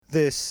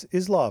This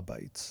is Law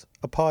Bites,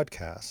 a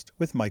podcast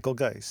with Michael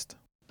Geist.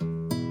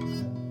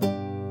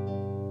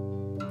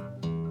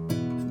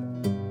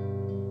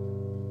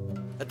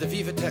 At the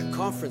VivaTech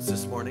conference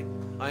this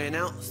morning, I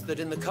announced that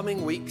in the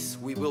coming weeks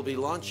we will be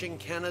launching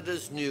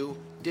Canada's new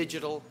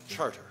digital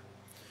charter.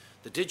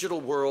 The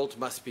digital world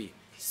must be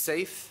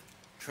safe,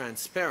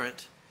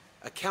 transparent,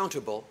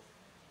 accountable,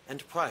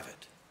 and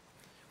private.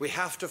 We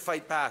have to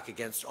fight back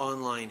against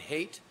online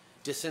hate,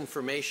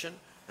 disinformation,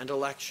 and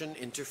election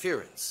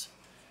interference.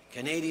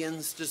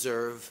 Canadians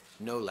deserve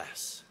no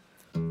less.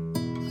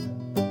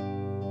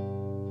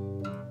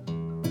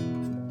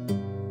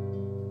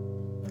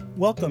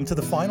 Welcome to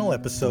the final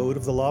episode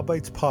of the Law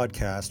Bites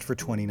podcast for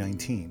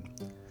 2019.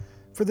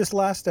 For this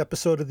last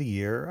episode of the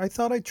year, I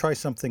thought I'd try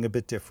something a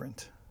bit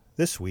different.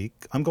 This week,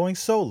 I'm going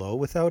solo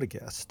without a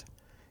guest.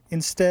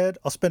 Instead,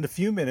 I'll spend a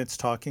few minutes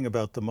talking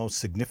about the most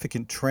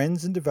significant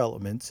trends and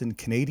developments in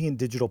Canadian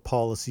digital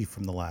policy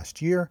from the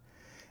last year,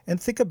 and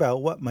think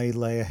about what may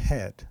lay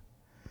ahead.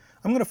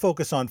 I'm going to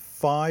focus on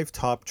 5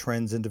 top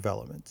trends and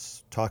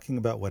developments, talking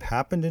about what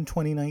happened in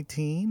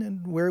 2019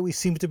 and where we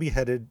seem to be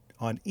headed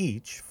on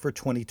each for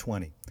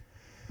 2020.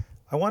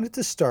 I wanted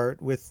to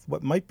start with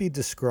what might be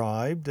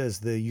described as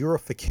the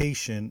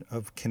Eurification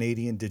of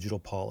Canadian digital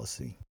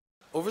policy.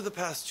 Over the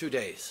past 2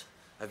 days,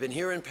 I've been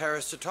here in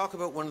Paris to talk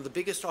about one of the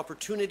biggest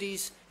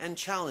opportunities and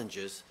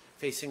challenges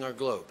facing our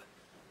globe,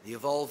 the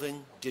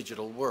evolving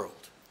digital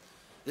world.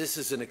 This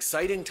is an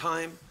exciting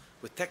time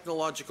with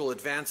technological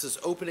advances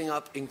opening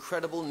up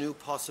incredible new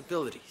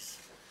possibilities.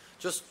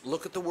 Just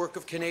look at the work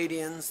of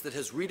Canadians that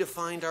has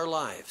redefined our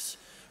lives,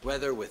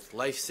 whether with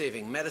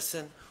life-saving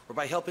medicine or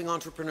by helping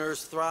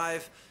entrepreneurs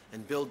thrive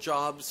and build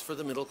jobs for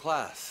the middle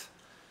class.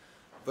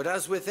 But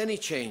as with any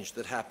change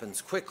that happens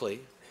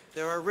quickly,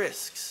 there are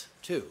risks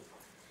too.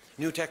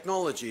 New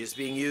technology is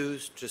being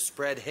used to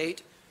spread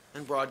hate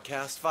and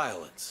broadcast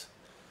violence.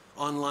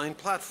 Online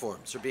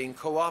platforms are being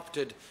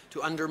co-opted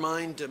to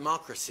undermine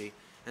democracy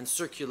and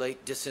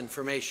circulate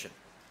disinformation.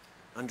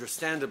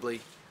 Understandably,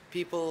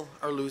 people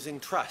are losing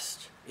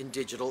trust in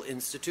digital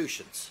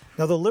institutions.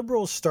 Now, the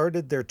Liberals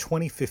started their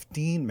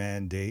 2015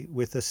 mandate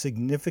with a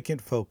significant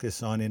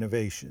focus on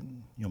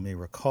innovation. You may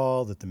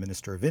recall that the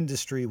Minister of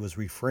Industry was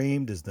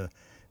reframed as the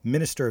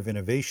Minister of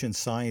Innovation,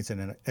 Science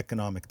and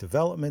Economic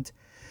Development,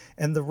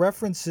 and the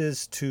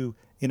references to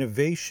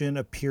innovation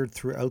appeared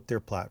throughout their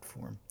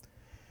platform.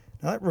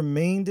 Now, that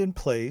remained in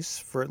place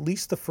for at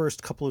least the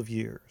first couple of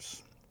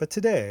years. But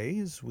today,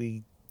 as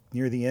we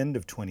near the end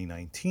of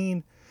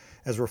 2019,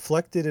 as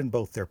reflected in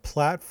both their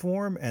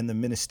platform and the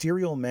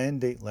ministerial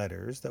mandate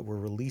letters that were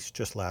released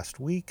just last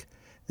week,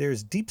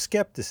 there's deep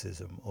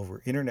skepticism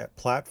over internet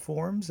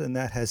platforms, and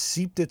that has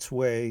seeped its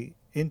way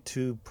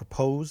into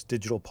proposed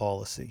digital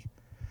policy.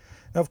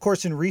 Now, of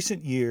course, in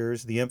recent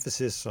years, the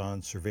emphasis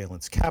on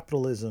surveillance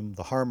capitalism,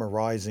 the harm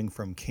arising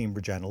from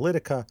Cambridge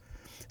Analytica,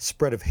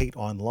 spread of hate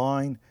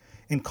online,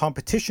 and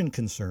competition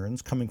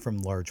concerns coming from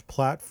large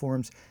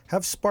platforms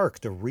have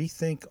sparked a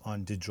rethink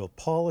on digital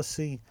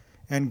policy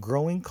and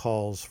growing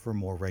calls for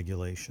more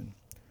regulation.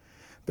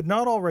 But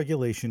not all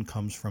regulation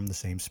comes from the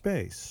same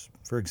space.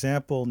 For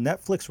example,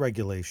 Netflix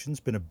regulation's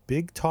been a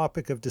big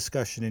topic of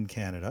discussion in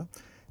Canada,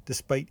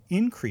 despite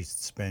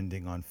increased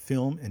spending on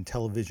film and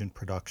television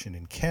production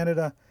in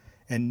Canada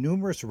and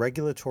numerous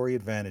regulatory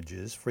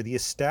advantages for the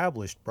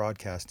established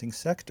broadcasting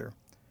sector.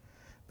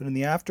 But in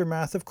the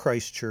aftermath of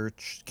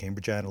Christchurch,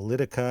 Cambridge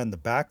Analytica, and the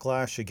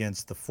backlash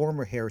against the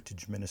former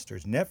Heritage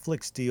Minister's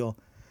Netflix deal,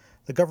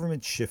 the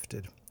government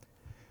shifted.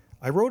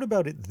 I wrote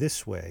about it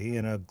this way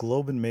in a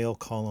Globe and Mail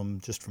column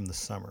just from the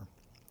summer.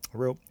 I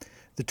wrote,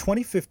 "The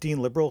 2015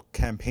 Liberal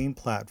campaign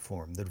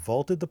platform that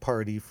vaulted the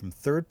party from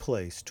third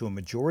place to a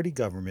majority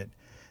government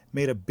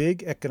made a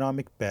big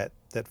economic bet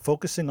that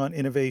focusing on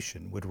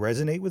innovation would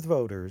resonate with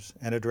voters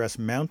and address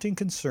mounting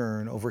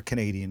concern over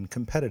Canadian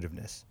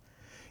competitiveness.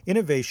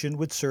 Innovation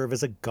would serve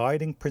as a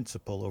guiding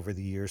principle over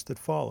the years that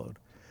followed.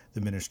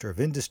 The Minister of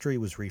Industry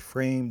was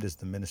reframed as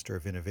the Minister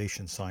of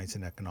Innovation, Science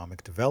and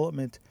Economic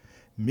Development.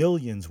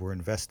 Millions were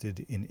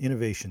invested in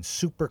innovation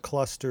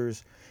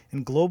superclusters,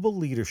 and global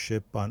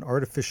leadership on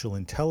artificial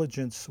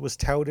intelligence was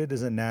touted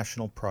as a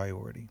national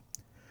priority.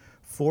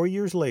 4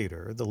 years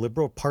later, the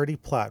Liberal Party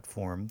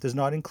platform does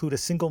not include a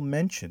single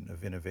mention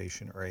of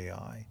innovation or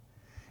AI.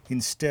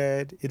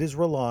 Instead, it is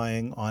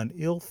relying on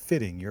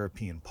ill-fitting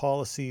European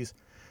policies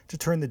to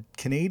turn the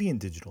Canadian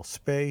digital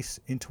space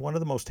into one of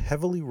the most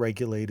heavily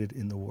regulated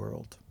in the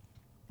world.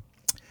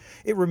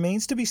 It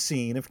remains to be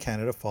seen if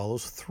Canada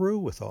follows through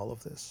with all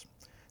of this.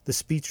 The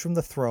speech from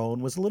the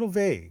throne was a little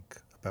vague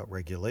about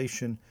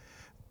regulation,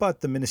 but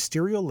the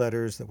ministerial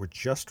letters that were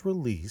just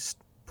released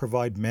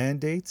provide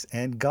mandates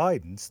and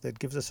guidance that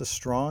gives us a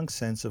strong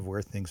sense of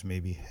where things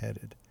may be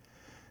headed.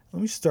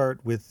 Let me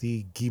start with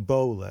the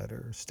Guilbeault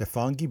letter.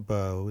 Stéphane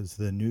Guilbeault is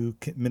the new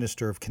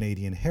Minister of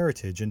Canadian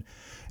Heritage, and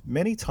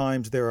many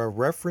times there are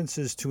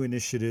references to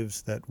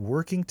initiatives that,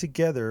 working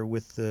together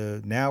with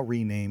the now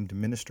renamed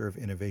Minister of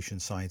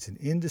Innovation, Science and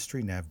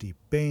Industry, Navdeep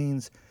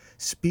Bains,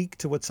 speak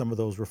to what some of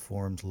those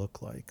reforms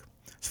look like.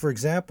 So, for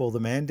example, the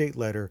mandate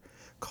letter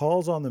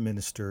calls on the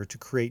minister to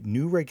create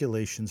new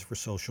regulations for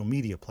social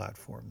media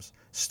platforms,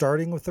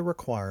 starting with the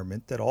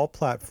requirement that all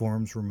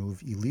platforms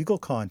remove illegal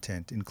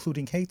content,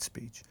 including hate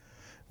speech,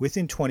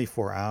 within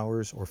 24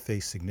 hours or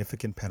face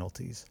significant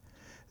penalties.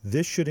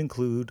 This should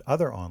include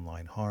other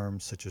online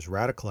harms such as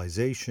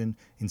radicalization,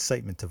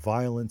 incitement to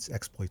violence,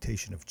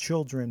 exploitation of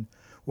children,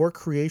 or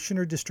creation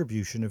or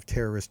distribution of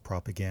terrorist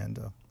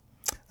propaganda.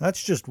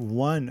 That's just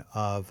one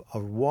of a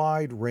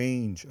wide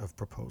range of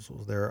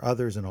proposals. There are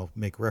others, and I'll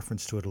make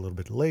reference to it a little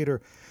bit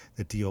later,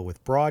 that deal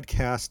with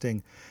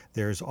broadcasting.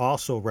 There's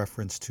also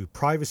reference to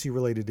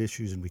privacy-related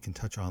issues, and we can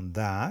touch on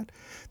that.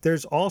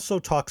 There's also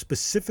talk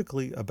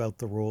specifically about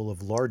the role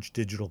of large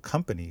digital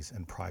companies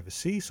and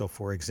privacy. So,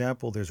 for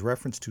example, there's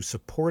reference to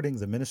supporting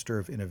the Minister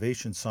of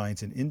Innovation,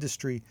 Science and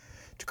Industry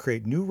to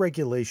create new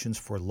regulations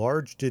for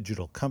large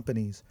digital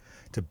companies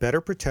to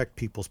better protect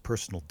people's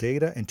personal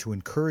data and to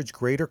encourage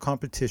greater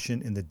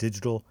competition in the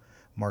digital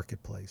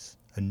marketplace.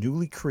 A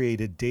newly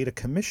created data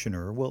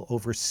commissioner will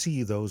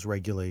oversee those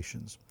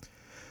regulations.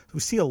 We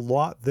see a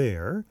lot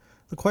there.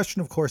 The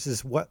question, of course,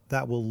 is what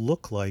that will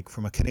look like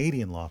from a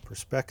Canadian law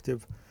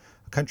perspective,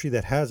 a country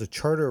that has a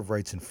Charter of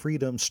Rights and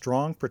Freedom,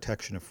 strong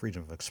protection of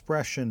freedom of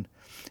expression,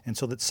 and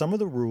so that some of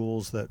the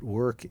rules that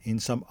work in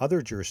some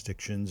other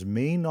jurisdictions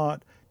may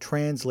not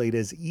translate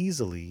as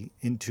easily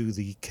into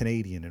the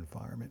Canadian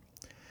environment.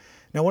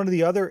 Now, one of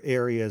the other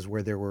areas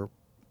where there were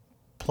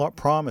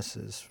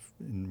promises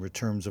in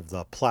terms of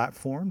the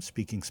platform,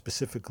 speaking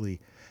specifically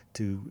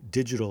to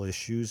digital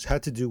issues,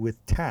 had to do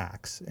with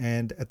tax.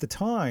 And at the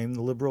time,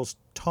 the Liberals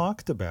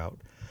talked about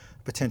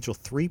a potential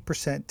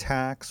 3%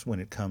 tax when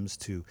it comes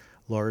to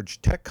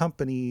large tech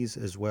companies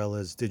as well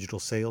as digital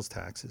sales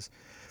taxes.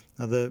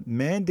 Now, the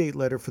mandate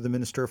letter for the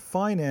Minister of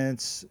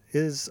Finance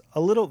is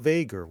a little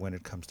vaguer when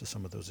it comes to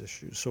some of those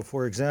issues. So,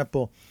 for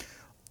example,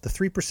 the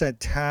 3%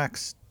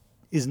 tax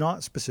is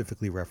not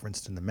specifically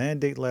referenced in the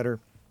mandate letter.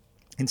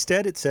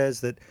 Instead, it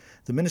says that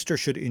the minister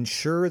should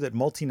ensure that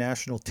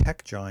multinational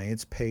tech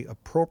giants pay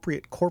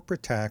appropriate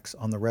corporate tax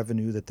on the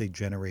revenue that they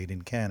generate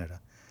in Canada.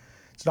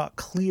 It's not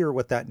clear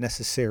what that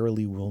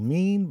necessarily will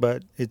mean,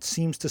 but it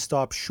seems to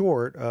stop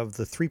short of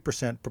the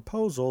 3%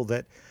 proposal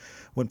that,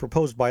 when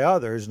proposed by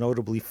others,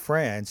 notably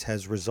France,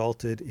 has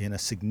resulted in a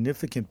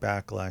significant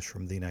backlash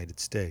from the United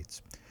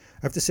States.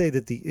 I have to say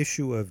that the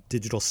issue of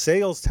digital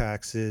sales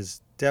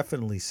taxes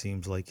definitely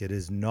seems like it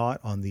is not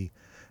on the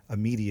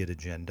immediate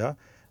agenda.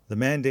 The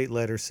mandate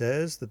letter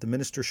says that the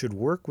minister should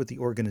work with the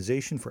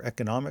Organization for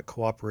Economic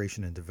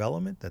Cooperation and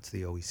Development, that's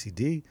the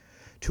OECD,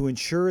 to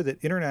ensure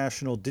that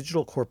international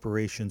digital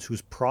corporations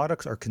whose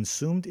products are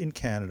consumed in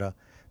Canada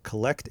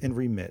collect and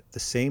remit the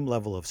same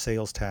level of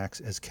sales tax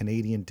as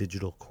Canadian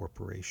digital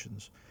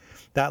corporations.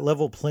 That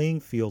level playing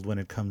field when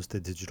it comes to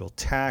digital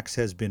tax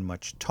has been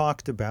much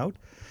talked about,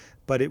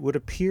 but it would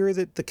appear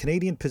that the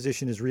Canadian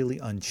position is really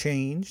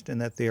unchanged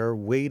and that they are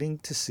waiting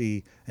to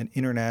see an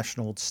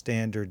international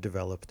standard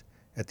developed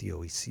at the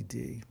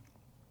OECD.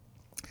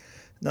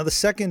 Now, the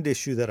second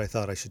issue that I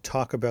thought I should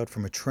talk about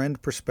from a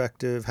trend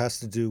perspective has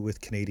to do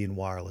with Canadian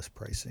wireless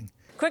pricing.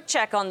 Quick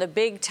check on the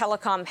big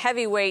telecom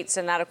heavyweights,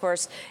 and that, of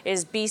course,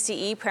 is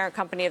BCE, parent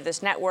company of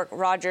this network,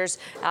 Rogers,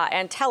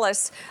 and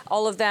TELUS.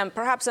 All of them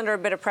perhaps under a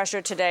bit of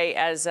pressure today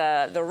as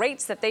the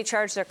rates that they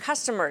charge their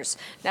customers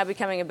now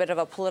becoming a bit of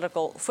a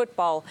political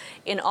football.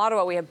 In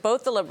Ottawa, we have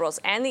both the Liberals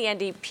and the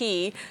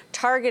NDP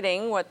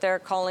targeting what they're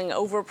calling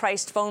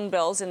overpriced phone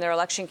bills in their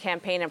election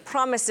campaign, and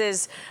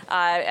promises,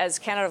 as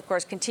Canada, of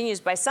course, continues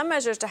by some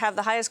measures to have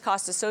the highest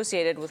cost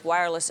associated with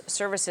wireless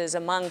services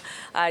among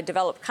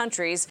developed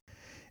countries.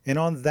 And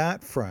on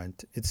that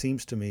front, it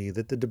seems to me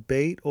that the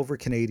debate over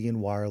Canadian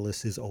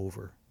wireless is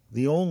over.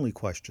 The only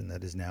question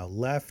that is now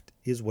left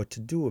is what to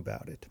do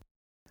about it.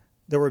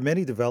 There were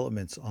many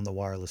developments on the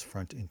wireless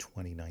front in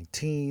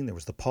 2019. There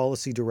was the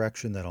policy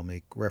direction that I'll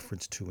make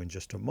reference to in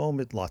just a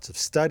moment, lots of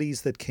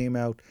studies that came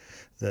out,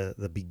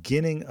 the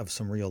beginning of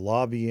some real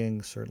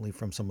lobbying, certainly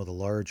from some of the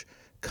large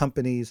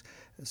companies,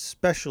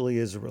 especially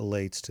as it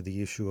relates to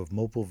the issue of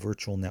mobile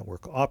virtual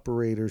network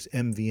operators,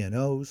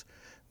 MVNOs,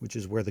 which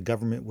is where the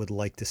government would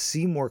like to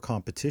see more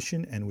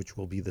competition and which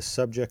will be the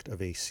subject of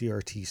a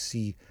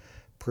CRTC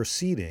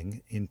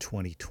proceeding in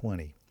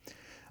 2020.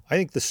 I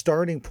think the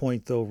starting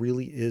point, though,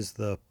 really is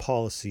the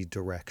policy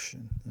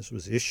direction. This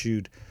was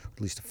issued, at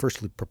least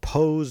firstly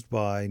proposed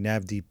by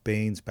Navdeep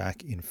Bains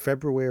back in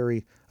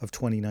February of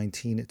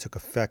 2019. It took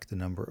effect a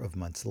number of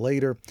months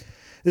later.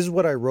 This is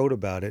what I wrote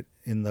about it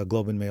in the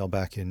Globe and Mail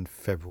back in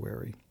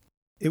February.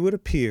 It would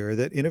appear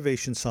that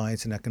Innovation,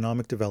 Science and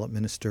Economic Development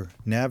Minister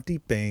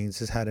Navdeep Bains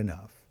has had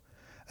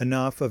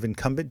enough of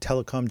incumbent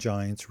telecom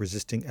giants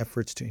resisting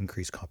efforts to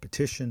increase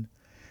competition,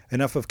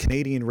 enough of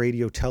Canadian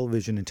Radio,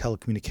 Television and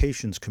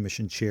Telecommunications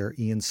Commission Chair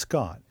Ian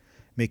Scott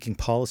making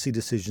policy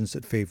decisions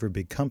that favor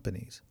big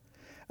companies,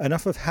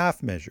 enough of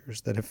half measures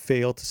that have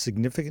failed to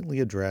significantly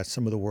address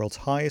some of the world's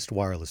highest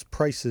wireless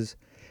prices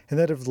and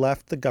that have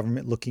left the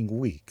government looking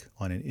weak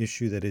on an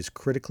issue that is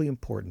critically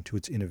important to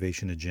its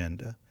innovation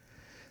agenda.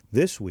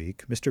 This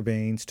week, Mr.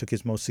 Bains took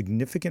his most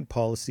significant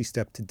policy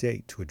step to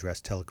date to address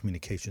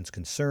telecommunications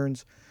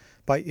concerns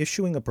by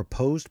issuing a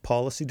proposed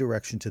policy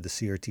direction to the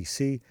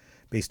CRTC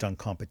based on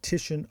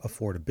competition,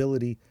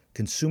 affordability,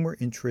 consumer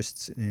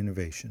interests, and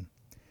innovation.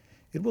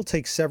 It will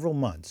take several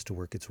months to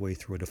work its way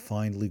through a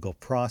defined legal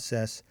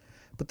process,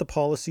 but the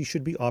policy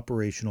should be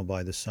operational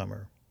by the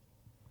summer.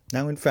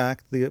 Now, in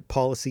fact, the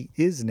policy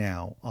is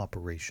now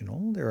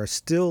operational. There are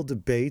still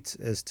debates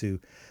as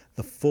to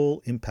the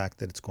full impact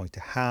that it's going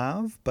to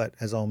have, but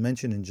as I'll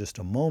mention in just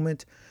a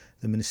moment,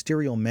 the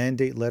ministerial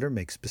mandate letter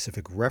makes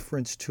specific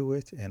reference to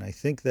it, and I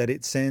think that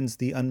it sends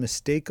the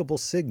unmistakable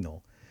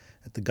signal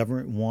that the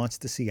government wants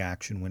to see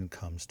action when it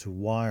comes to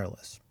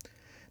wireless.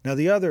 Now,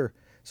 the other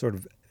sort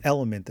of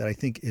element that I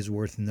think is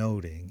worth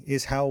noting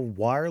is how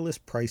wireless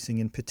pricing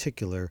in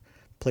particular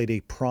played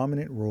a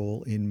prominent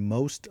role in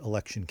most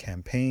election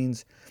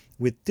campaigns,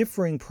 with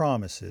differing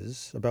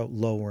promises about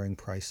lowering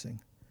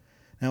pricing.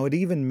 Now, it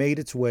even made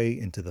its way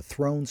into the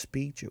throne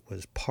speech. It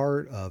was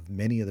part of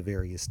many of the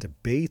various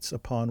debates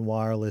upon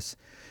wireless,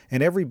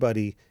 and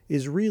everybody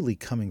is really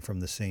coming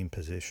from the same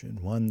position,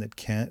 one that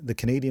the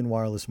Canadian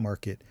wireless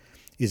market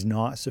is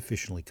not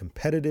sufficiently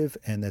competitive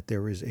and that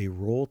there is a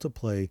role to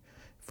play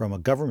from a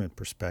government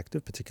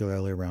perspective,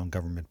 particularly around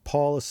government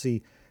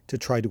policy, to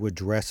try to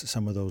address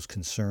some of those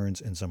concerns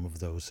and some of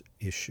those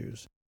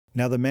issues.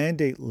 Now, the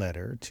mandate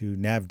letter to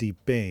Navdeep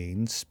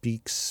Bains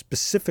speaks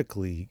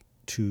specifically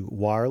to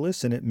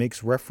wireless, and it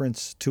makes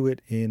reference to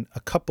it in a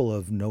couple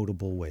of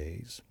notable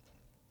ways.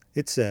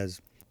 It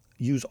says,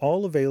 use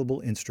all available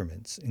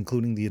instruments,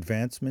 including the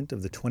advancement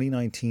of the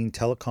 2019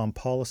 Telecom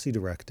Policy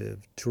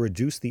Directive, to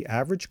reduce the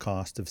average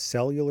cost of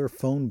cellular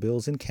phone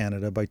bills in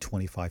Canada by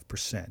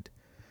 25%.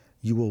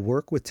 You will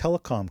work with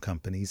telecom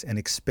companies and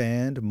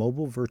expand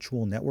mobile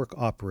virtual network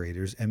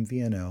operators,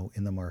 MVNO,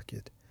 in the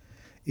market.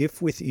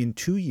 If within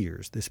 2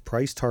 years this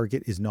price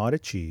target is not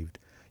achieved,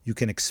 you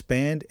can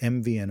expand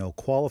MVNO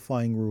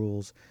qualifying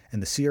rules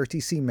and the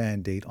CRTC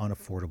mandate on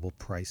affordable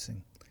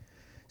pricing.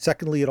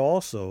 Secondly, it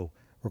also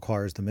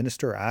asks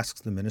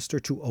the minister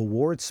to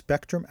award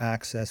spectrum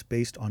access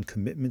based on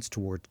commitments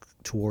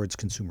towards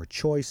consumer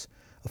choice,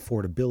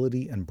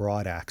 affordability, and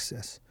broad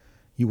access.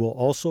 You will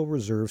also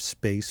reserve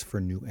space for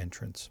new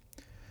entrants.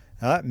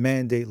 Now, that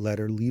mandate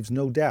letter leaves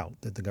no doubt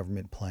that the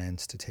government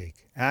plans to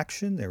take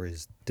action. There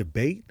is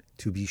debate,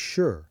 to be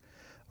sure,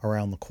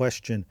 around the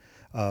question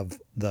of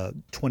the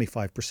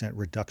 25%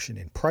 reduction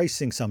in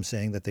pricing, some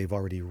saying that they've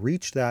already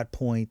reached that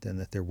point and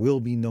that there will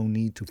be no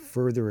need to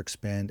further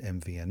expand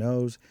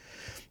MVNOs.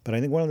 But I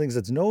think one of the things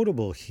that's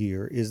notable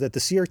here is that the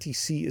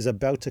CRTC is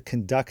about to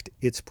conduct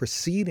its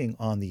proceeding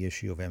on the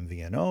issue of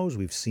MVNOs.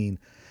 We've seen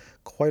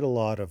quite a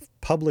lot of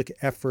public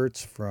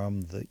efforts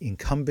from the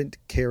incumbent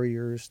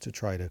carriers to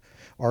try to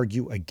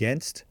argue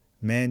against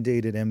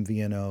mandated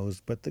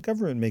MVNOs, but the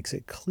government makes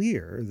it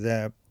clear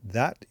that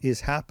that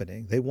is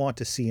happening. They want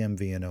to see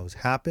MVNOs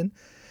happen.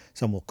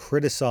 Some will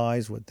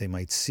criticize what they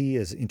might see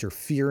as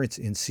interference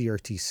in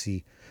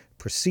CRTC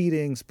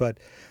proceedings, but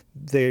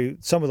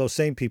some of those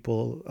same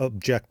people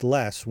object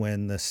less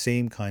when the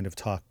same kind of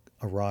talk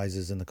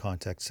arises in the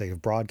context, say,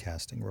 of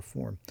broadcasting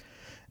reform.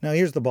 Now,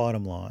 here's the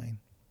bottom line.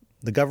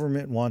 The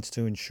government wants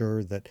to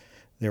ensure that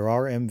there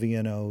are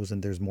MVNOs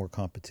and there's more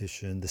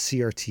competition. The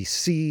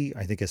CRTC,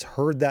 I think, has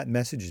heard that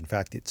message. In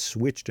fact, it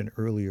switched an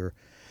earlier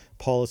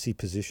policy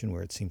position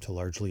where it seemed to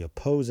largely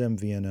oppose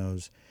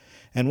MVNOs.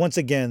 And once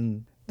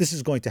again, this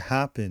is going to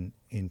happen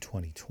in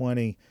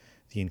 2020.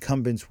 The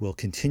incumbents will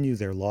continue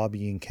their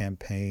lobbying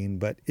campaign,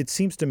 but it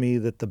seems to me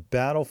that the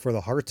battle for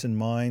the hearts and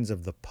minds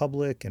of the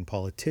public and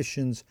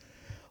politicians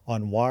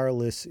on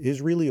wireless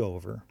is really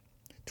over.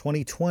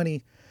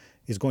 2020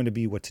 is going to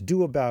be what to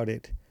do about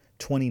it.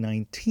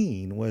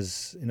 2019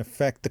 was, in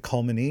effect, the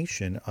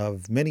culmination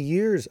of many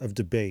years of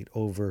debate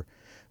over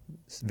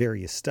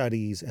various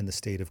studies and the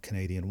state of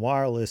Canadian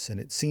wireless. And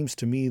it seems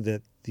to me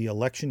that the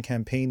election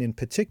campaign in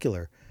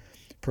particular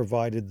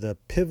provided the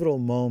pivotal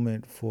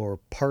moment for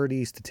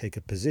parties to take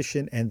a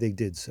position, and they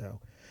did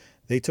so.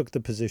 They took the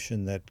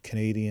position that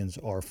Canadians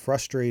are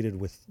frustrated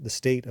with the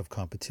state of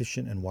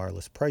competition and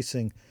wireless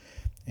pricing,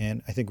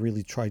 and I think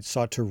really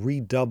sought to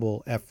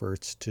redouble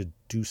efforts to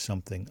do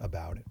something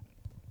about it.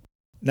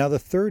 Now, the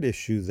third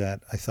issue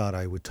that I thought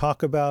I would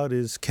talk about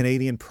is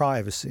Canadian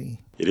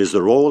privacy. It is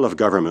the role of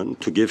government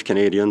to give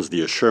Canadians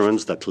the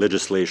assurance that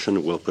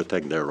legislation will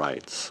protect their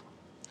rights.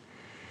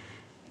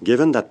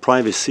 Given that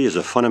privacy is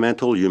a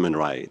fundamental human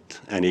right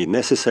and a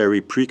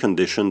necessary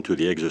precondition to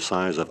the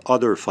exercise of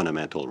other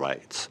fundamental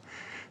rights,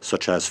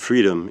 such as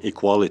freedom,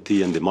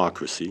 equality, and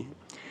democracy,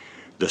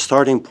 the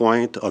starting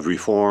point of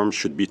reform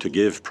should be to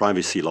give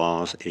privacy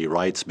laws a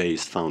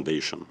rights-based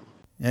foundation.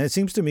 And it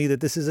seems to me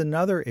that this is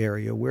another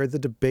area where the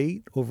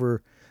debate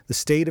over the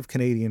state of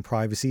Canadian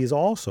privacy is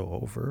also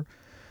over.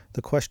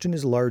 The question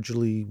is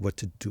largely what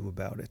to do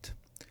about it.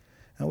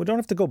 Now, we don't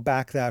have to go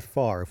back that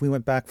far. If we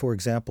went back, for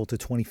example, to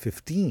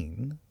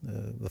 2015,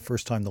 the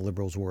first time the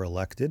Liberals were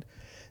elected,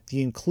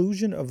 the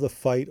inclusion of the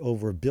fight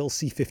over Bill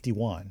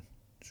C-51,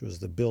 which was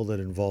the bill that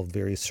involved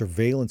various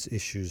surveillance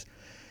issues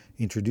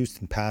introduced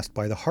and passed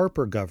by the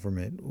Harper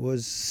government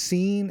was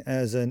seen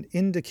as an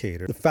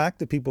indicator. The fact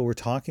that people were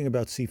talking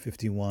about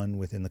C-51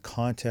 within the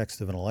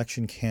context of an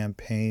election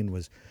campaign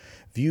was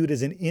viewed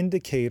as an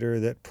indicator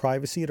that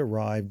privacy had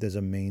arrived as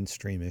a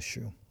mainstream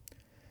issue.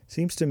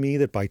 Seems to me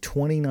that by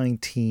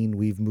 2019,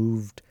 we've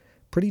moved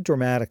pretty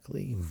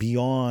dramatically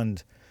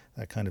beyond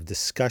that kind of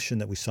discussion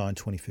that we saw in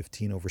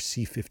 2015 over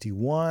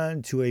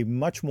C-51 to a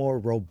much more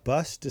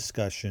robust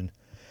discussion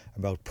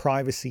about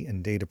privacy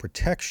and data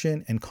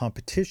protection and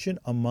competition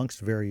amongst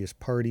various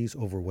parties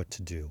over what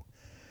to do.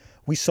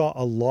 We saw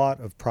a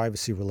lot of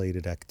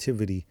privacy-related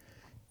activity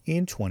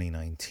in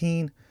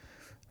 2019.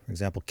 For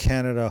example,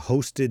 Canada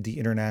hosted the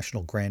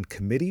International Grand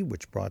Committee,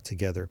 which brought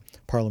together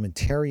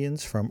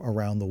parliamentarians from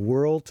around the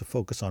world to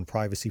focus on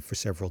privacy for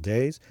several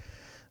days.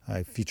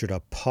 I featured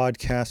a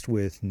podcast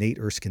with Nate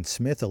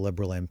Erskine-Smith, a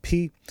Liberal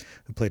MP,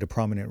 who played a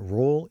prominent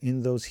role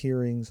in those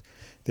hearings.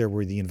 There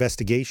were the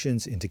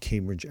investigations into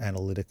Cambridge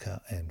Analytica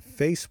and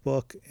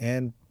Facebook,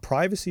 and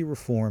privacy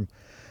reform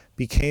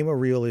became a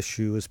real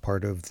issue as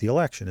part of the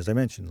election. As I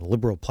mentioned, the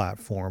Liberal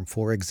platform,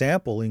 for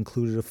example,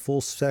 included a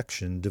full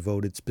section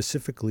devoted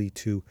specifically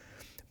to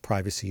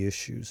privacy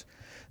issues.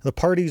 The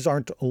parties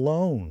aren't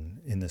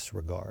alone in this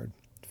regard.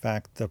 In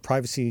fact, the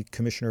Privacy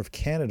Commissioner of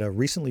Canada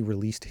recently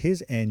released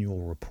his annual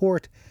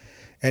report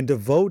and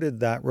devoted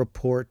that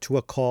report to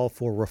a call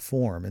for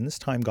reform, and this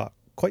time got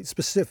quite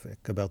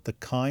specific about the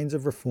kinds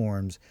of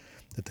reforms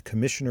that the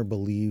Commissioner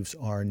believes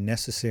are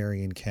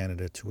necessary in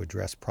Canada to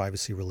address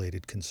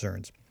privacy-related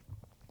concerns.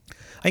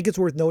 I think it's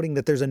worth noting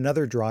that there's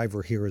another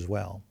driver here as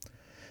well.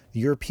 The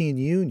European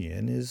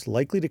Union is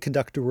likely to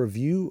conduct a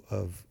review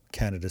of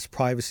Canada's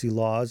privacy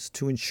laws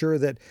to ensure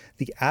that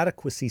the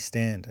adequacy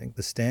standing,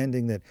 the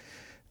standing that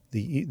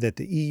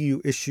the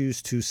EU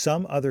issues to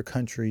some other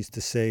countries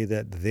to say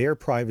that their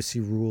privacy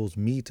rules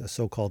meet a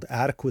so-called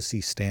adequacy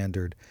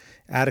standard,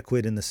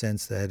 adequate in the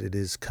sense that it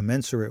is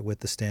commensurate with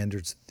the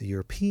standards that the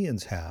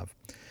Europeans have.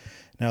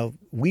 Now,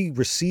 we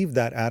received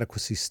that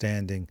adequacy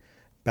standing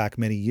back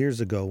many years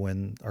ago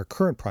when our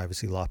current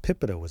privacy law,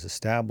 PIPEDA, was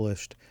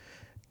established.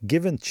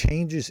 Given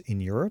changes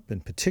in Europe, in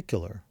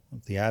particular,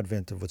 the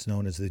advent of what's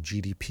known as the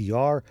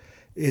GDPR,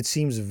 it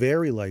seems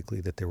very likely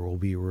that there will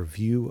be a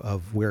review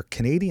of where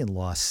Canadian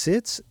law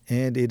sits,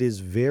 and it is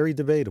very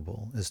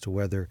debatable as to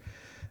whether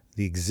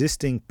the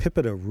existing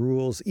PIPEDA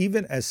rules,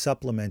 even as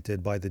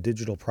supplemented by the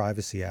Digital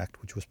Privacy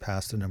Act, which was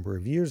passed a number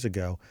of years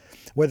ago,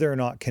 whether or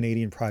not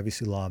Canadian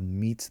privacy law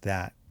meets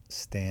that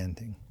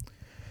standing.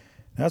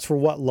 Now, as for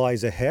what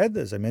lies ahead,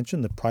 as I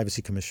mentioned, the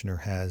Privacy Commissioner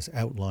has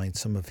outlined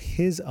some of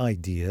his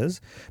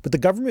ideas, but the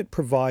government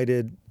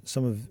provided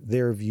some of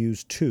their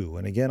views too.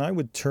 And again, I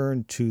would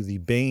turn to the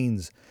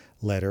Baines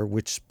letter,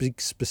 which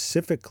speaks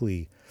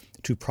specifically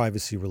to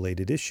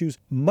privacy-related issues.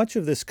 Much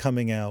of this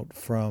coming out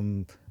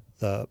from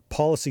the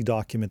policy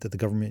document that the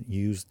government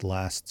used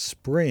last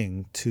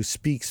spring to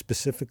speak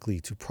specifically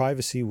to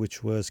privacy,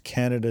 which was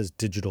Canada's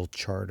Digital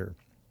Charter.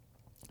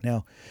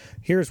 Now,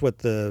 here's what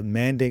the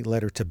mandate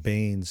letter to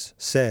Baines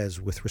says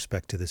with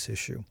respect to this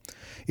issue.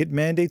 It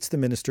mandates the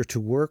minister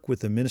to work with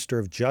the Minister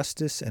of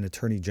Justice and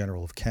Attorney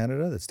General of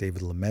Canada, that's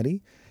David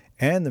Lametti,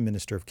 and the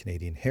Minister of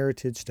Canadian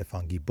Heritage,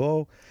 Stéphane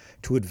Guilbeault,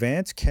 to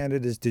advance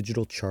Canada's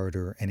digital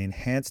charter and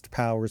enhanced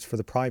powers for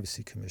the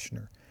Privacy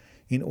Commissioner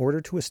in order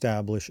to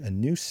establish a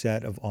new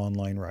set of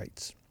online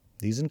rights.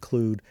 These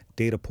include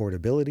data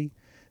portability,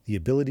 the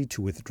ability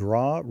to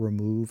withdraw,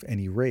 remove, and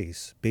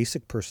erase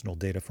basic personal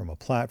data from a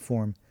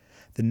platform,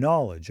 the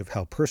knowledge of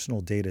how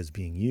personal data is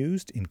being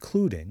used,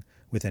 including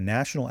with a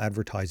national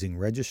advertising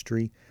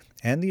registry,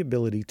 and the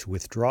ability to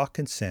withdraw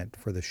consent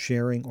for the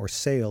sharing or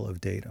sale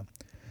of data,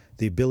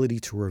 the ability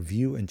to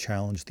review and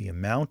challenge the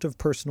amount of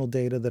personal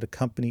data that a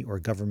company or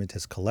government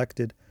has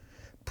collected,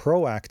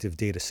 proactive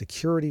data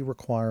security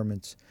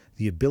requirements,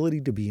 the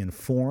ability to be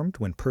informed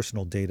when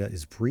personal data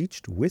is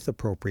breached with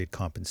appropriate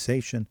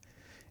compensation,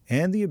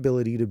 and the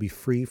ability to be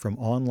free from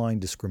online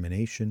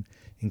discrimination,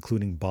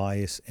 including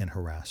bias and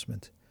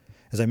harassment.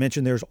 As I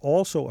mentioned, there's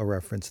also a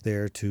reference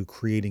there to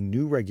creating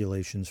new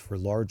regulations for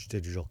large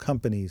digital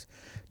companies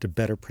to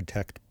better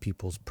protect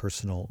people's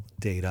personal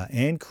data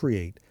and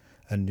create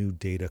a new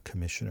data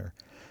commissioner.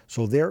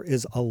 So there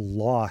is a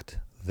lot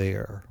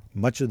there.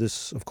 Much of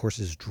this, of course,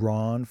 is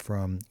drawn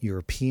from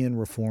European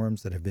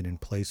reforms that have been in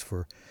place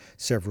for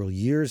several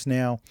years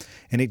now,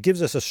 and it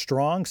gives us a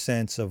strong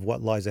sense of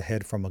what lies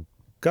ahead from a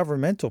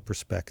governmental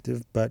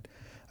perspective, but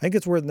I think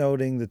it's worth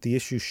noting that the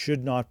issue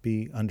should not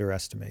be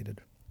underestimated.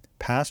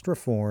 Past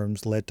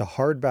reforms led to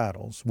hard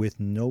battles with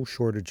no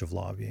shortage of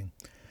lobbying.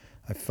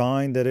 I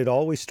find that it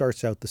always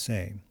starts out the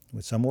same,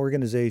 with some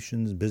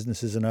organizations,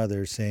 businesses, and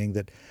others saying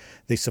that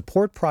they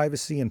support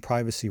privacy and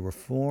privacy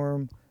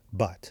reform,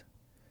 but,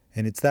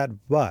 and it's that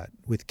but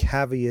with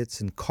caveats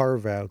and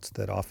carve-outs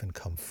that often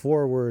come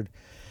forward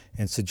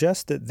and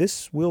suggest that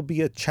this will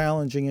be a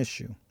challenging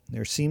issue.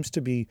 There seems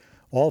to be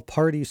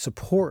all-party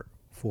support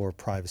for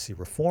privacy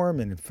reform,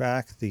 and in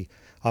fact, the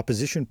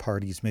opposition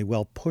parties may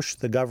well push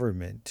the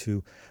government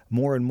to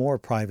more and more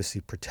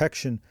privacy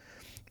protection.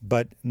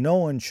 But no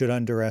one should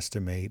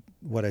underestimate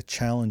what a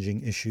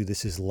challenging issue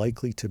this is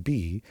likely to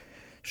be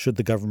should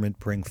the government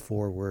bring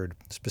forward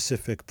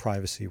specific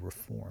privacy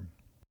reform.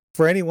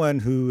 For anyone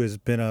who has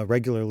been a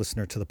regular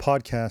listener to the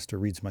podcast or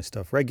reads my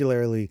stuff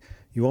regularly,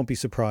 you won't be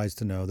surprised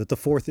to know that the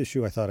fourth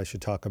issue I thought I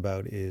should talk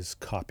about is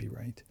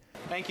copyright.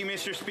 Thank you,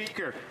 Mr.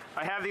 Speaker.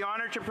 I have the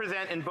honor to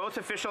present in both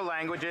official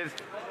languages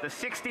the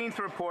 16th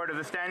report of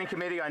the Standing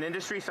Committee on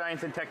Industry,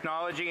 Science and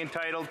Technology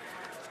entitled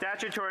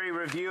Statutory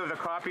Review of the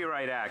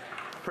Copyright Act.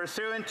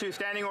 Pursuant to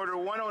Standing Order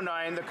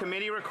 109, the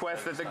committee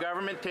requests that the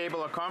government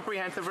table a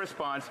comprehensive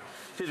response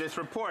to this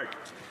report.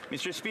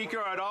 Mr.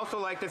 Speaker, I'd also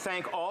like to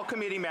thank all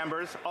committee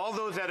members, all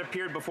those that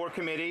appeared before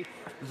committee,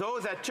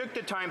 those that took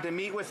the time to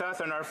meet with us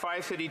on our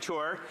 5-city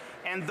tour,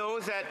 and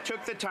those that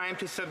took the time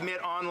to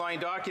submit online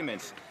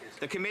documents.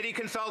 The committee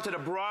consulted a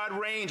broad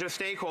range of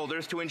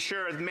stakeholders to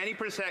ensure as many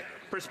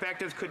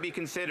perspectives could be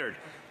considered.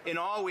 In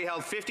all, we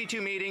held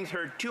 52 meetings,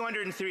 heard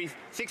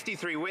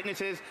 263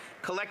 witnesses,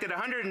 collected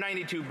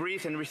 192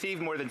 briefs, and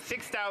received more than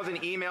 6,000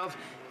 emails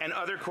and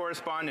other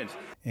correspondence.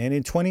 And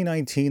in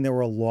 2019, there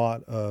were a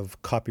lot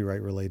of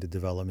copyright-related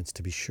developments,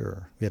 to be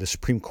sure. We had a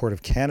Supreme Court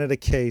of Canada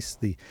case,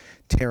 the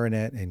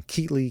Teranet and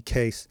Keatley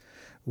case,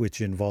 which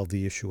involved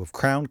the issue of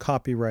Crown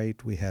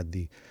copyright. We had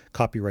the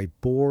Copyright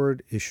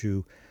Board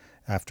issue,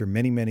 after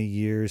many, many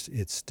years,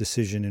 its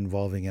decision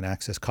involving an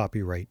access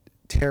copyright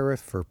tariff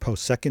for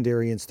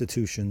post-secondary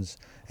institutions,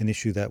 an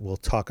issue that we'll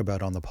talk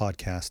about on the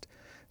podcast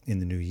in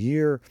the new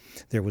year.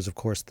 There was, of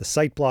course, the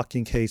site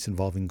blocking case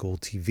involving Gold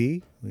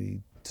TV.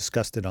 We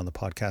discussed it on the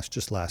podcast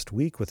just last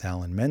week with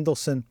Alan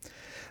Mendelson.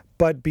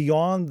 But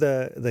beyond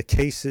the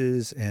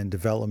cases and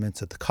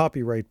developments at the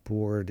Copyright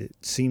Board, it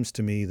seems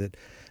to me that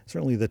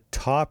certainly the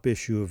top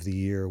issue of the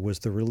year was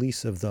the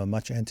release of the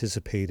much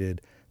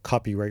anticipated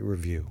copyright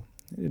review.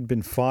 It had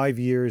been 5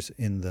 years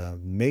in the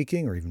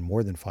making, or even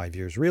more than 5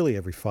 years. Really,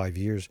 every 5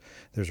 years,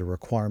 there's a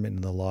requirement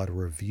in the law to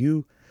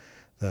review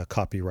the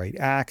Copyright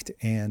Act,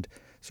 and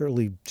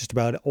certainly just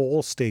about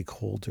all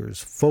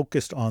stakeholders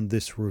focused on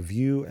this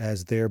review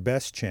as their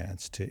best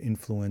chance to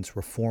influence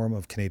reform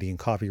of Canadian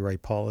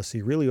copyright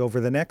policy really over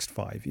the next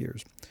 5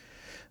 years.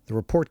 The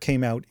report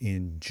came out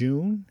in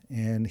June,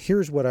 and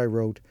here's what I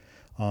wrote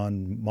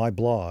on my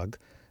blog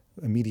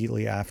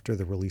immediately after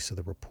the release of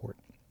the report.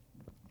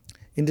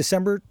 In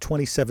December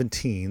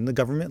 2017, the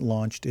government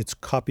launched its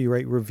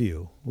copyright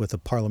review with a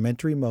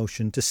parliamentary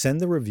motion to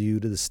send the review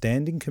to the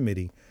Standing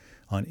Committee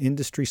on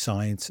Industry,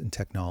 Science and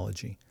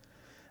Technology.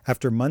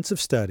 After months of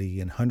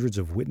study and hundreds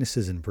of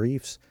witnesses and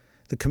briefs,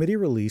 the committee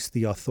released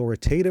the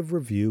authoritative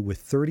review with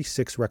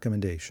 36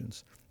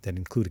 recommendations that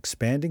include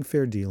expanding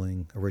fair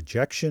dealing, a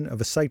rejection of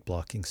a site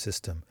blocking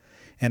system,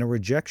 and a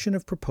rejection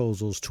of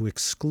proposals to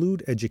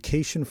exclude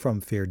education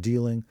from fair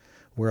dealing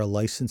where a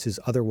license is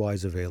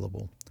otherwise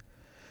available.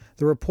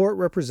 The report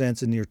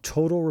represents a near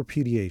total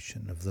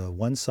repudiation of the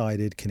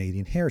one-sided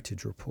Canadian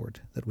Heritage Report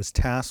that was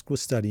tasked with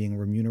studying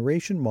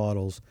remuneration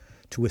models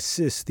to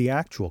assist the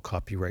actual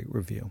copyright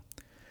review.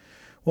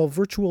 While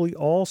virtually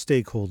all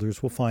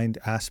stakeholders will find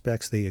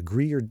aspects they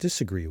agree or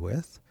disagree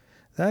with,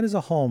 that is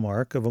a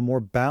hallmark of a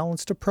more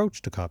balanced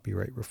approach to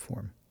copyright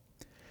reform.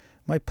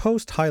 My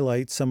post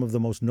highlights some of the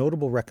most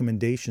notable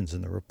recommendations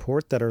in the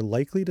report that are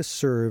likely to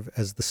serve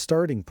as the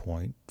starting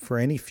point for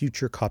any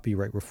future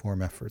copyright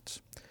reform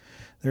efforts.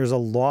 There's a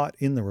lot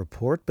in the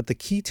report, but the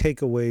key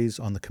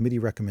takeaways on the committee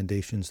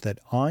recommendations that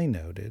I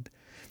noted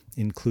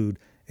include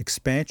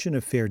expansion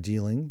of fair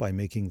dealing by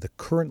making the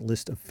current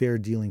list of fair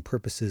dealing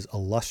purposes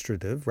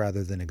illustrative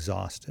rather than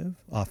exhaustive,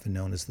 often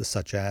known as the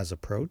such as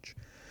approach,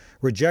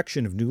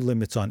 rejection of new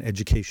limits on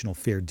educational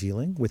fair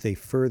dealing with a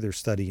further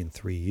study in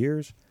 3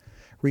 years,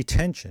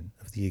 retention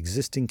of the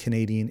existing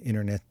Canadian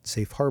Internet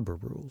Safe Harbor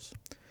rules,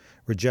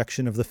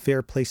 rejection of the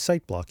Fair Play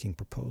site blocking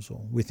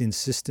proposal with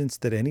insistence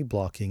that any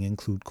blocking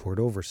include court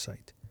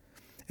oversight,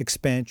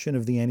 expansion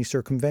of the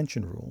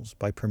anti-circumvention rules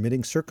by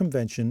permitting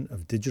circumvention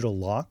of digital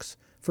locks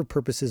for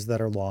purposes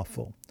that are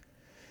lawful,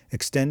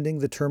 extending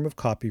the term of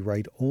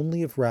copyright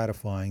only if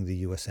ratifying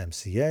the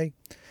USMCA,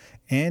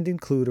 and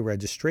include a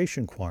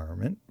registration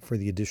requirement for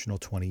the additional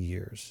 20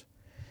 years.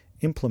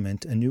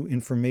 Implement a new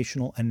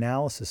informational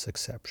analysis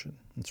exception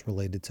that's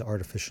related to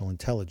artificial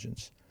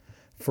intelligence.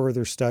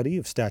 Further study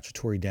of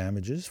statutory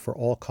damages for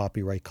all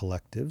copyright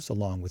collectives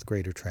along with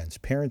greater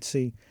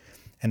transparency,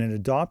 and an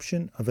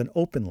adoption of an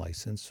open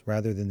license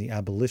rather than the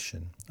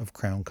abolition of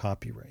Crown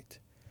copyright.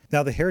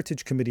 Now, the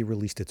Heritage Committee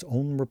released its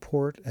own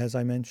report, as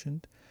I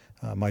mentioned.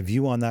 My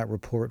view on that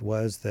report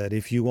was that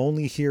if you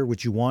only hear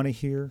what you want to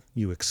hear,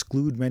 you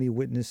exclude many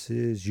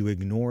witnesses, you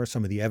ignore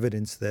some of the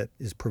evidence that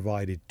is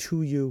provided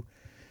to you,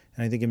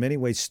 and I think in many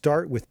ways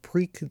start with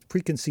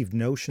preconceived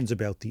notions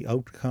about the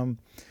outcome,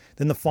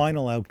 then the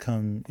final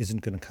outcome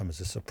isn't going to come as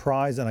a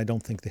surprise, and I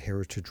don't think the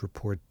Heritage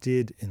Report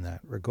did in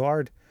that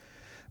regard.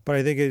 But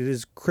I think it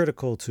is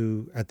critical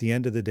to, at the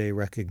end of the day,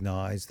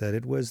 recognize that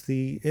it was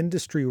the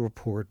industry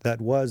report that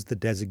was the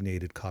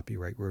designated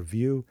copyright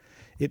review.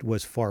 It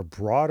was far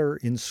broader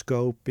in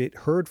scope. It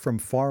heard from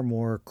far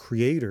more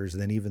creators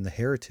than even the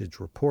Heritage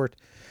Report.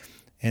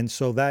 And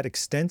so that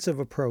extensive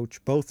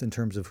approach, both in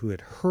terms of who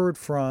it heard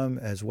from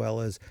as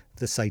well as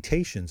the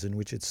citations in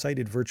which it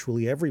cited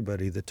virtually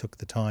everybody that took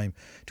the time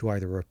to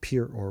either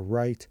appear or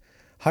write,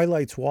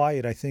 highlights why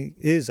it, I think,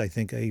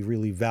 a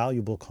really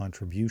valuable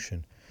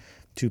contribution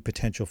to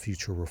potential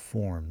future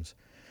reforms.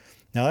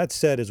 Now, that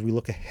said, as we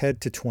look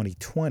ahead to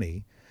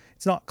 2020,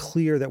 it's not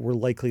clear that we're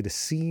likely to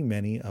see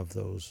many of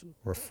those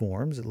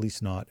reforms, at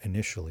least not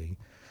initially.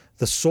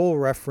 The sole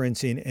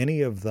reference in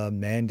any of the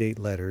mandate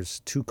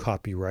letters to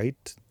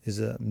copyright is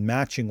a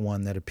matching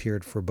one that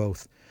appeared for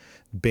both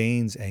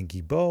Baines and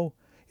Guilbeault,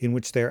 in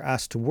which they're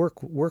asked to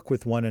work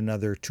with one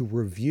another to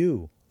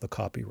review the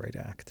Copyright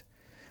Act.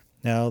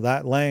 Now,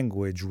 that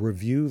language,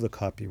 review the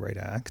Copyright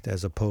Act,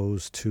 as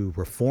opposed to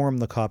reform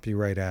the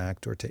Copyright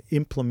Act or to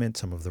implement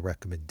some of the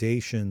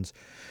recommendations,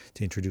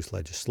 to introduce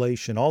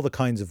legislation, all the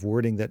kinds of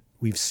wording that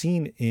we've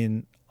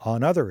seen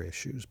on other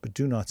issues but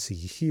do not see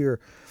here,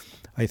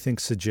 I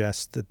think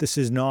suggests that this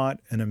is not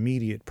an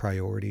immediate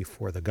priority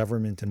for the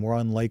government, and we're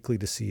unlikely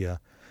to see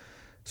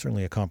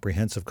certainly a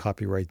comprehensive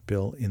copyright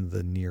bill in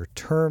the near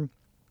term.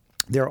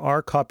 There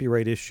are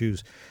copyright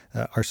issues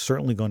are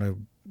certainly going to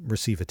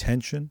receive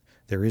attention.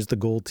 There is the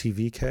Gold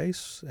TV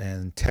case,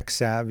 and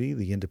TechSavvy,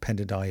 the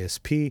independent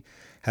ISP,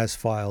 has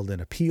filed an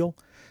appeal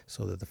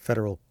so that the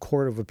Federal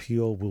Court of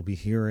Appeal will be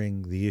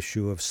hearing the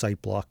issue of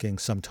site blocking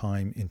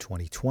sometime in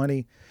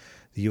 2020.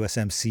 The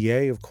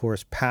USMCA, of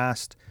course,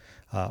 passed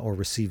or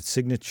received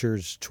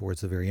signatures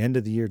towards the very end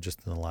of the year,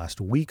 just in the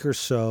last week or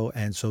so.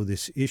 And so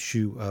this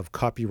issue of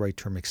copyright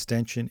term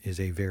extension is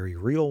a very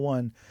real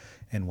one.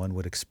 And one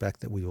would expect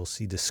that we will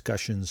see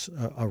discussions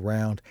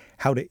around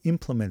how to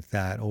implement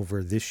that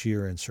over this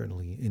year and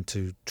certainly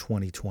into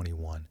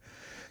 2021.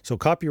 So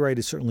copyright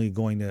is certainly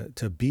going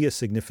to be a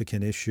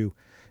significant issue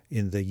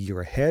in the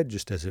year ahead,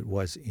 just as it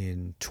was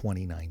in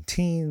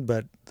 2019.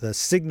 But the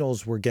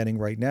signals we're getting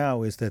right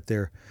now is that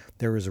there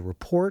is a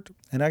report,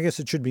 and I guess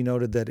it should be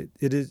noted that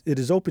it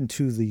is open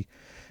to the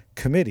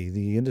committee,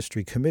 the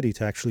industry committee,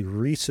 to actually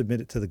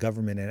resubmit it to the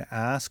government and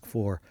ask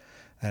for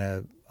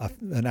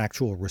an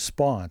actual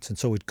response. And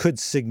so it could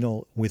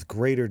signal with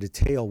greater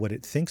detail what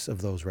it thinks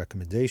of those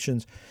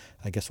recommendations.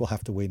 I guess we'll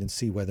have to wait and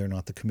see whether or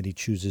not the committee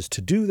chooses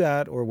to do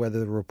that, or whether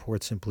the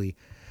report simply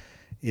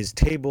is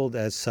tabled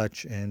as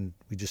such, and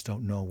we just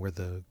don't know what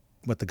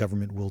the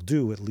government will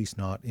do, at least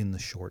not in the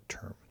short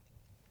term.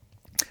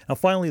 Now,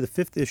 finally, the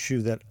fifth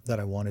issue that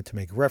I wanted to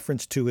make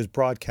reference to is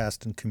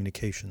broadcast and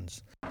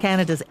communications.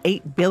 Canada's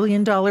 $8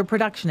 billion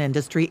production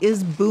industry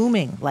is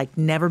booming like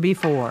never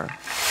before.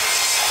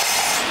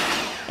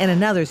 In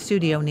another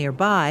studio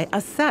nearby,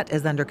 a set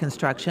is under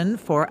construction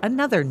for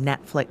another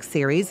Netflix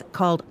series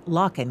called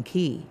Lock and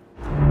Key.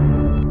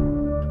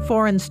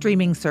 Foreign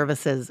streaming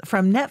services,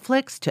 from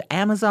Netflix to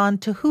Amazon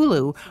to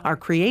Hulu, are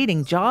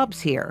creating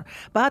jobs here,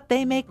 but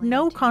they make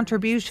no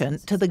contribution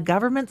to the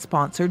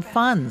government-sponsored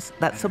funds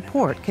that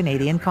support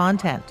Canadian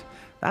content.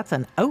 That's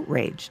an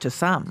outrage to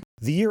some.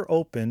 The year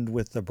opened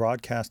with the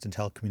Broadcast and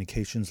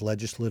Telecommunications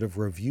Legislative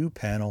Review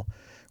Panel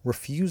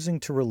refusing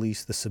to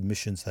release the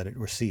submissions that it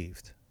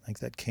received. I think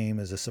that came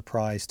as a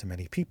surprise to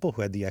many people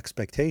who had the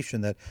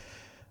expectation that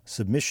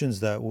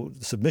submissions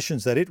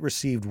that it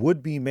received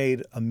would be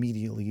made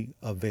immediately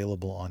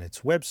available on its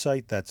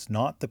website. That's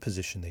not the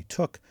position they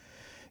took.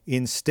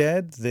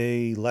 Instead,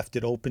 they left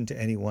it open to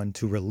anyone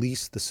to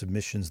release the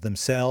submissions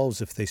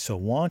themselves if they so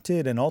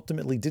wanted, and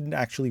ultimately didn't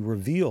actually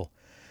reveal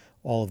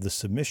all of the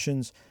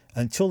submissions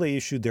until they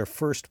issued their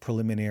first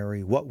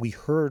preliminary What We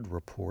Heard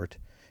report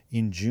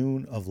in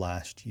June of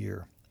last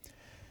year.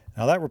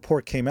 Now, that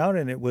report came out,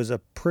 and it was a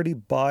pretty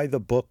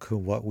by-the-book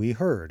What We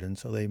Heard, and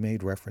so they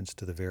made reference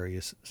to the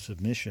various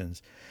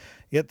submissions.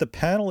 Yet the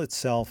panel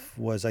itself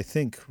was, I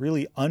think,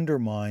 really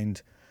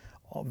undermined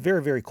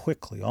very, very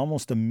quickly.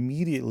 Almost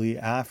immediately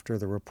after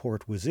the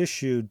report was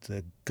issued,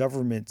 the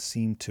government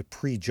seemed to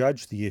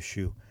prejudge the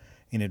issue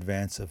in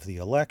advance of the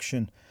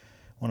election.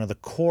 One of the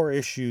core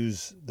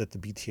issues that the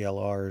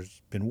BTLR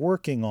has been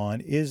working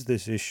on is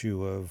this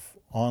issue of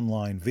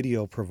online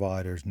video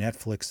providers,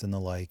 Netflix and the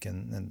like,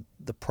 and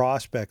the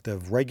prospect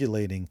of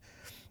regulating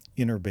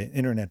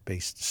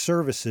internet-based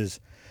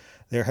services.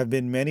 There have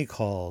been many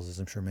calls, as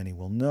I'm sure many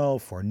will know,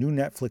 for new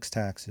Netflix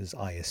taxes,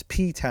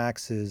 ISP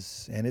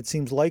taxes, and it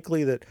seems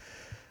likely that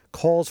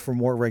calls for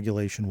more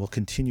regulation will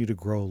continue to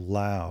grow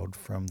loud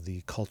from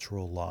the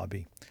cultural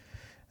lobby.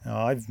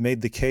 Now, I've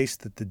made the case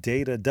that the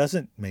data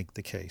doesn't make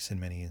the case in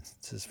many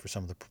instances for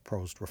some of the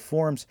proposed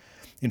reforms.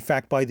 In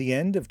fact, by the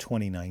end of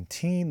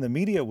 2019, the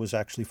media was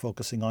actually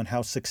focusing on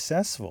how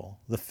successful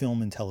the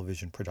film and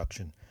television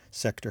production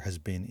sector has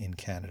been in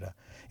Canada.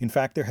 In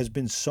fact, there has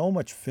been so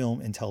much film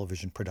and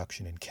television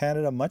production in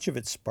Canada, much of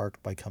it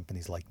sparked by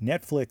companies like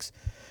Netflix,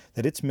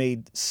 that it's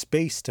made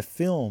space to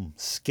film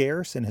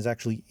scarce and has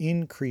actually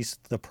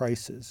increased the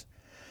prices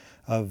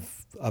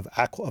of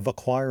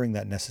acquiring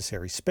that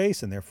necessary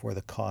space, and therefore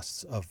the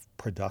costs of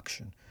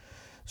production.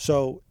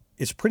 So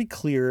it's pretty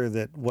clear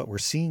that what we're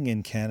seeing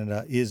in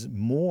Canada is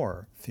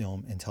more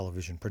film and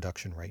television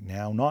production right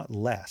now, not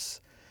less,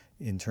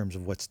 in terms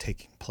of what's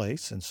taking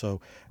place. And so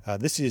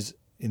this is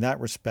in that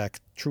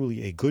respect,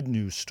 truly a good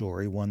news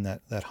story, one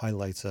that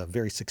highlights a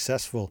very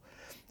successful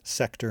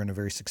sector and a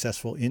very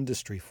successful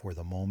industry for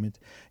the moment.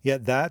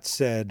 Yet that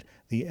said,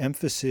 the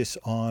emphasis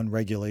on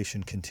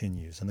regulation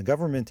continues. And the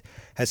government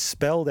has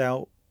spelled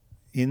out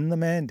in the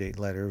mandate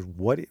letter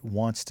what it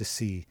wants to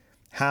see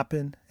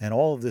happen, and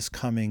all of this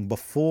coming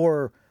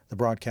before the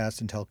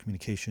Broadcast and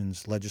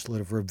Telecommunications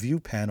Legislative Review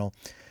Panel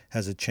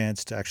has a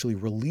chance to actually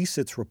release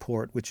its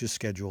report, which is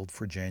scheduled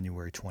for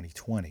January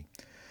 2020.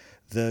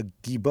 The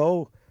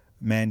Guilbeault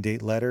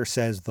mandate letter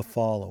says the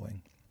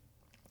following: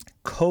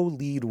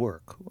 co-lead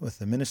work with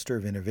the Minister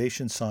of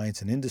Innovation,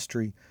 Science and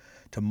Industry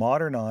to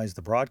modernize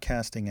the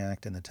Broadcasting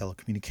Act and the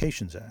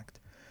Telecommunications Act,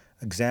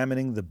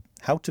 examining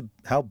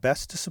how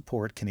best to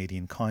support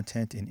Canadian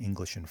content in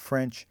English and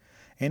French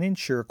and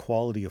ensure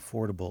quality,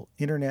 affordable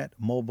internet,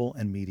 mobile,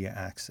 and media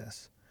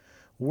access.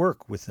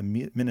 Work with the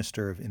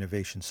Minister of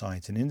Innovation,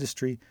 Science and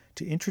Industry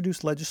to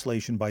introduce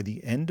legislation by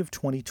the end of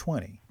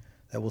 2020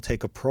 that will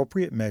take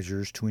appropriate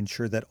measures to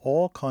ensure that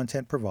all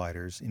content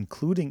providers,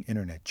 including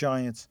internet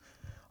giants,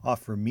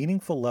 offer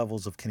meaningful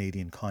levels of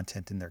Canadian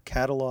content in their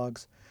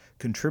catalogs,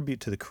 contribute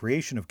to the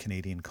creation of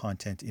Canadian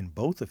content in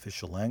both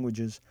official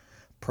languages,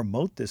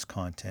 promote this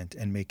content,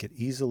 and make it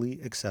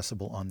easily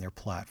accessible on their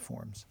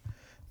platforms.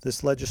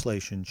 This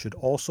legislation should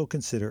also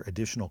consider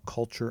additional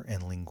culture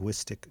and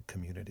linguistic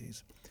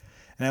communities.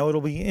 Now,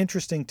 it'll be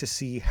interesting to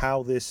see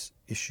how this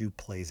issue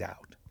plays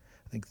out.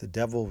 I think the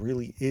devil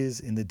really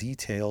is in the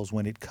details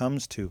when it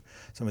comes to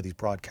some of these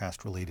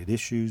broadcast-related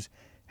issues.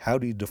 How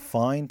do you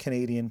define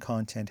Canadian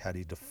content? How do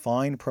you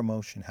define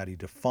promotion? How do you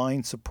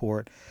define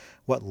support?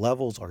 What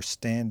levels or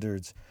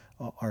standards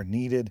are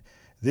needed?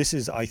 This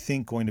is, I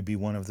think, going to be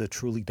one of the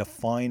truly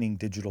defining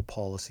digital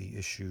policy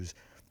issues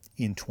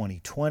in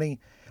 2020.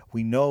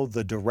 We know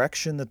the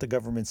direction that the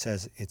government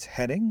says it's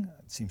heading.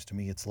 It seems to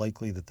me it's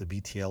likely that the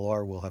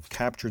BTLR will have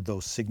captured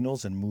those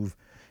signals and move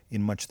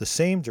in much the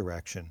same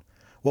direction.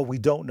 What we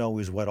don't know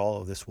is what all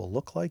of this will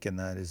look like, and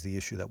that is the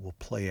issue that will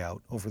play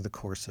out over the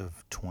course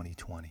of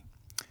 2020.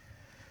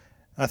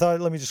 I thought,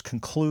 let me just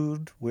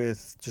conclude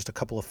with just a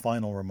couple of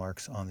final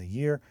remarks on the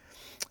year.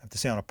 I have to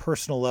say, on a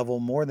personal level,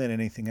 more than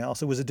anything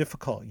else, it was a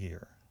difficult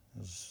year.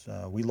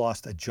 We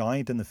lost a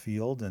giant in the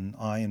field, and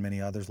I and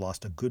many others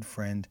lost a good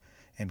friend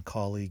and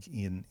colleague,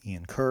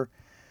 Ian Kerr.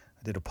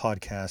 I did a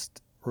podcast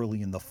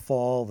early in the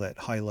fall that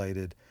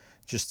highlighted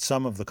just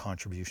some of the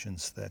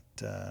contributions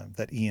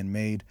that Ian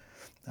made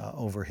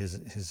over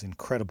his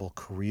incredible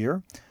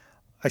career.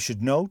 I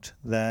should note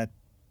that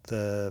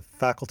the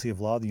Faculty of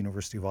Law, the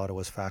University of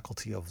Ottawa's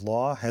Faculty of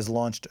Law, has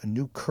launched a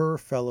new Kerr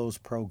Fellows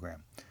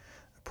program.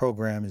 The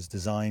program is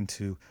designed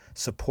to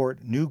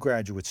support new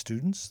graduate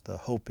students. The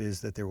hope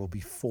is that there will be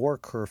 4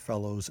 Kerr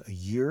Fellows a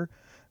year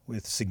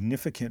with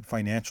significant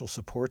financial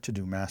support to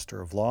do Master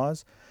of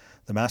Laws.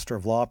 The Master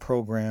of Law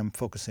program,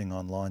 focusing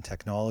on law and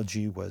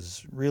technology,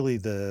 was really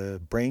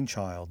the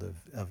brainchild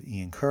of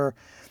Ian Kerr,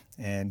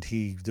 and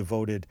he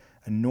devoted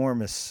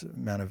enormous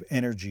amount of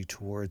energy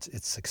towards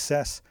its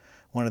success.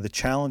 One of the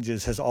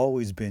challenges has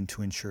always been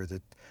to ensure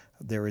that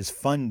there is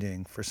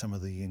funding for some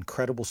of the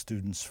incredible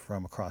students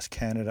from across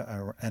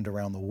Canada and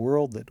around the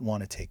world that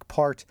want to take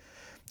part.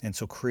 And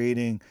so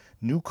creating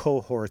new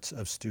cohorts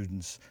of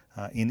students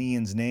in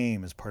Ian's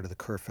name as part of the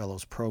Kerr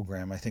Fellows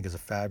program, I think, is a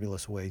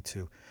fabulous way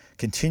to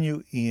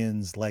continue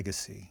Ian's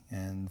legacy.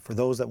 And for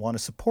those that want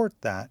to support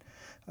that,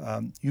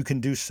 you can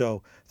do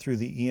so through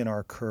the Ian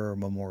R. Kerr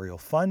Memorial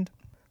Fund.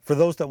 For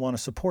those that want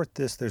to support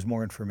this, there's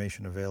more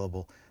information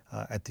available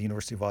at the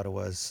University of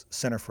Ottawa's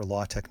Centre for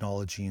Law,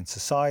 Technology and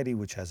Society,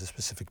 which has a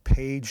specific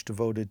page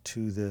devoted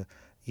to the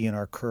Ian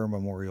R. Kerr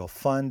Memorial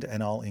Fund,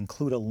 and I'll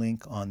include a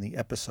link on the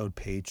episode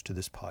page to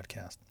this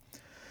podcast.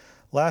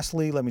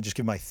 Lastly, let me just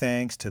give my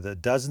thanks to the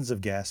dozens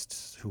of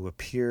guests who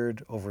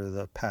appeared over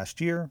the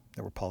past year.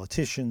 There were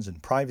politicians and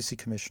privacy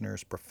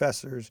commissioners,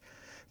 professors,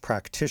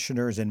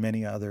 practitioners, and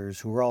many others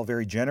who were all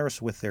very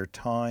generous with their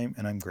time,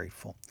 and I'm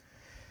grateful.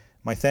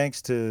 My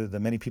thanks to the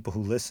many people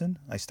who listen.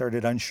 I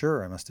started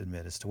unsure, I must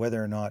admit, as to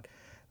whether or not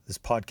this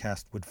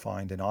podcast would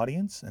find an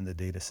audience, and the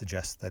data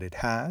suggests that it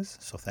has,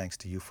 so thanks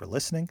to you for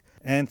listening.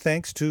 And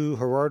thanks to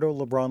Gerardo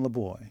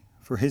Lebrun-Laboy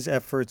for his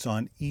efforts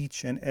on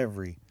each and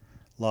every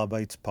Law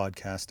Bites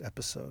podcast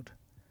episode.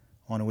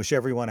 I want to wish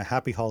everyone a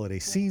happy holiday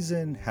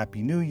season,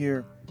 happy new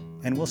year,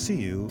 and we'll see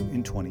you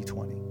in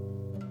 2020.